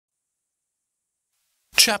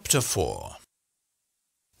Chapter 4.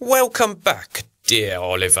 "Welcome back, dear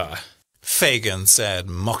Oliver," Fagin said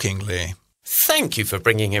mockingly. "Thank you for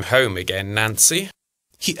bringing him home again, Nancy."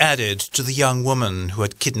 He added to the young woman who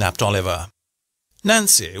had kidnapped Oliver.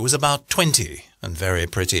 Nancy was about 20 and very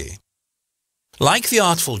pretty. Like the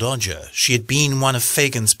Artful Dodger, she had been one of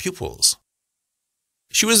Fagin's pupils.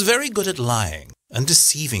 She was very good at lying and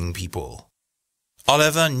deceiving people.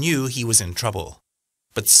 Oliver knew he was in trouble,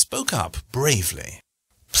 but spoke up bravely.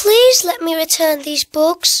 "Please let me return these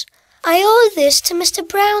books. I owe this to Mr.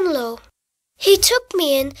 Brownlow. He took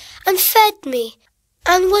me in and fed me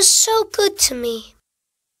and was so good to me.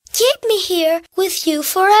 Keep me here with you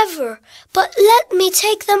forever, but let me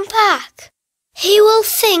take them back. He will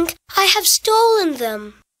think I have stolen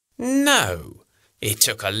them." "No, it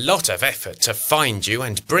took a lot of effort to find you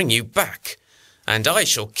and bring you back, and I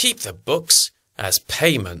shall keep the books as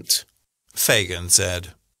payment," Fagin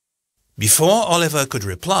said. Before Oliver could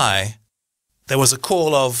reply, there was a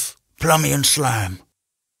call of "Plummy and Slam."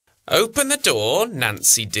 "Open the door,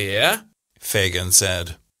 Nancy dear," Fagin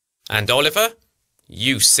said. "And Oliver,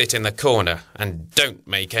 you sit in the corner and don't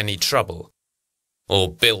make any trouble,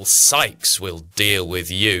 or Bill Sikes will deal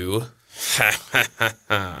with you." Ha ha ha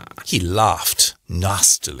ha. He laughed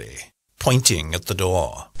nastily, pointing at the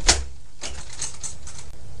door.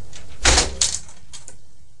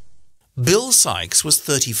 Bill Sikes was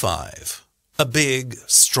 35, a big,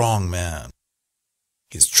 strong man.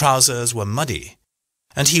 His trousers were muddy,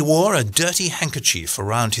 and he wore a dirty handkerchief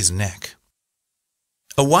around his neck.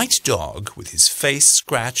 A white dog, with his face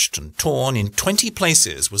scratched and torn in 20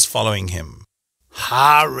 places, was following him.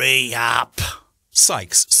 "Hurry up,"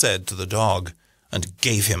 Sikes said to the dog, and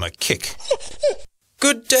gave him a kick.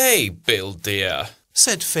 "Good day, Bill dear,"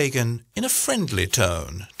 said Fagin in a friendly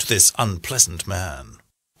tone to this unpleasant man.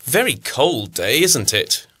 "Very cold day, isn't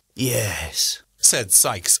it?" "Yes, said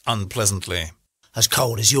Sikes unpleasantly. as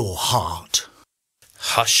cold as your heart."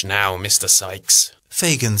 "Hush now, Mr. Sikes,"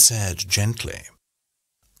 Fagin said gently.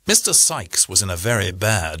 Mr. Sikes was in a very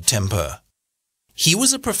bad temper. He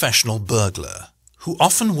was a professional burglar who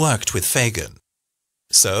often worked with Fagin.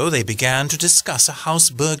 So they began to discuss a house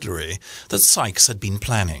burglary that Sikes had been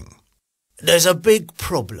planning. "There's a big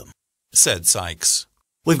problem," said Sikes.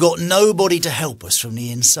 "We've got nobody to help us from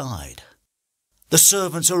the inside. The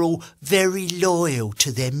servants are all very loyal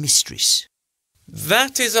to their mistress."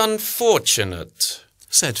 "That is unfortunate,"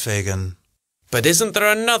 said Fagin. "But isn't there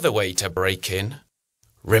another way to break in?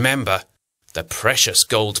 Remember, the precious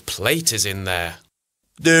gold plate is in there."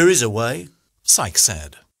 "There is a way," Sikes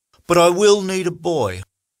said. "but I will need a boy.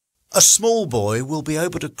 A small boy will be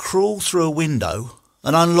able to crawl through a window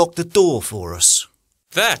and unlock the door for us."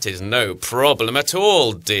 "That is no problem at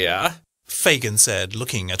all, dear," Fagin said,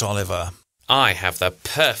 looking at Oliver. "I have the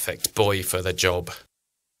perfect boy for the job."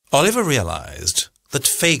 Oliver realized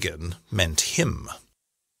that Fagin meant him.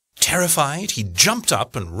 Terrified, he jumped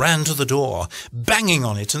up and ran to the door, banging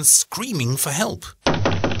on it and screaming for help.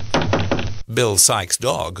 Bill Sikes'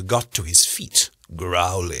 dog got to his feet,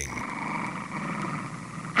 growling.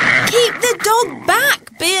 "Keep the dog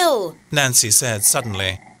back, Bill!" Nancy said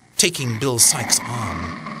suddenly, taking Bill Sikes' arm.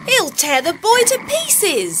 "He'll tear the boy to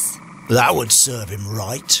pieces!" "That would serve him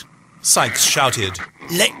right. Sikes shouted.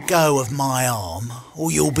 Let go of my arm,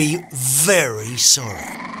 or you'll be very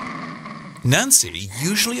sorry." Nancy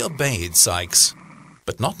usually obeyed Sikes,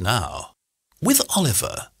 but not now. With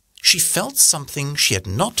Oliver, she felt something she had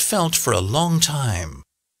not felt for a long time.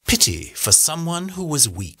 Pity for someone who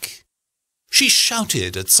was weak. She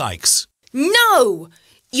shouted at Sikes. "No!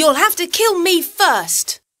 You'll have to kill me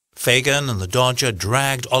first!" Fagin and the Dodger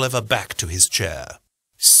dragged Oliver back to his chair.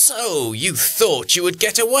 "So you thought you would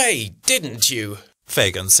get away, didn't you?"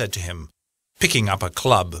 Fagin said to him, picking up a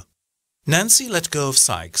club. Nancy let go of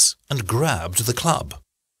Sikes and grabbed the club.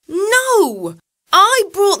 "No! I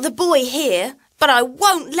brought the boy here, but I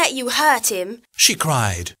won't let you hurt him. She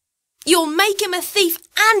cried. You'll make him a thief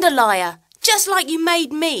and a liar, just like you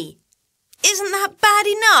made me. Isn't that bad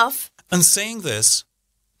enough?" And saying this,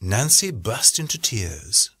 Nancy burst into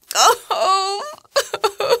tears. Oh!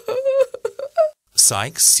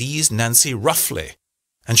 Sikes seized Nancy roughly,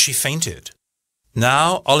 and she fainted.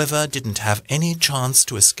 Now Oliver didn't have any chance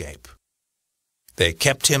to escape. They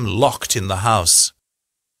kept him locked in the house.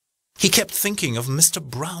 He kept thinking of Mr.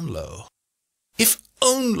 Brownlow. If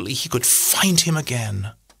only he could find him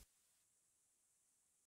again.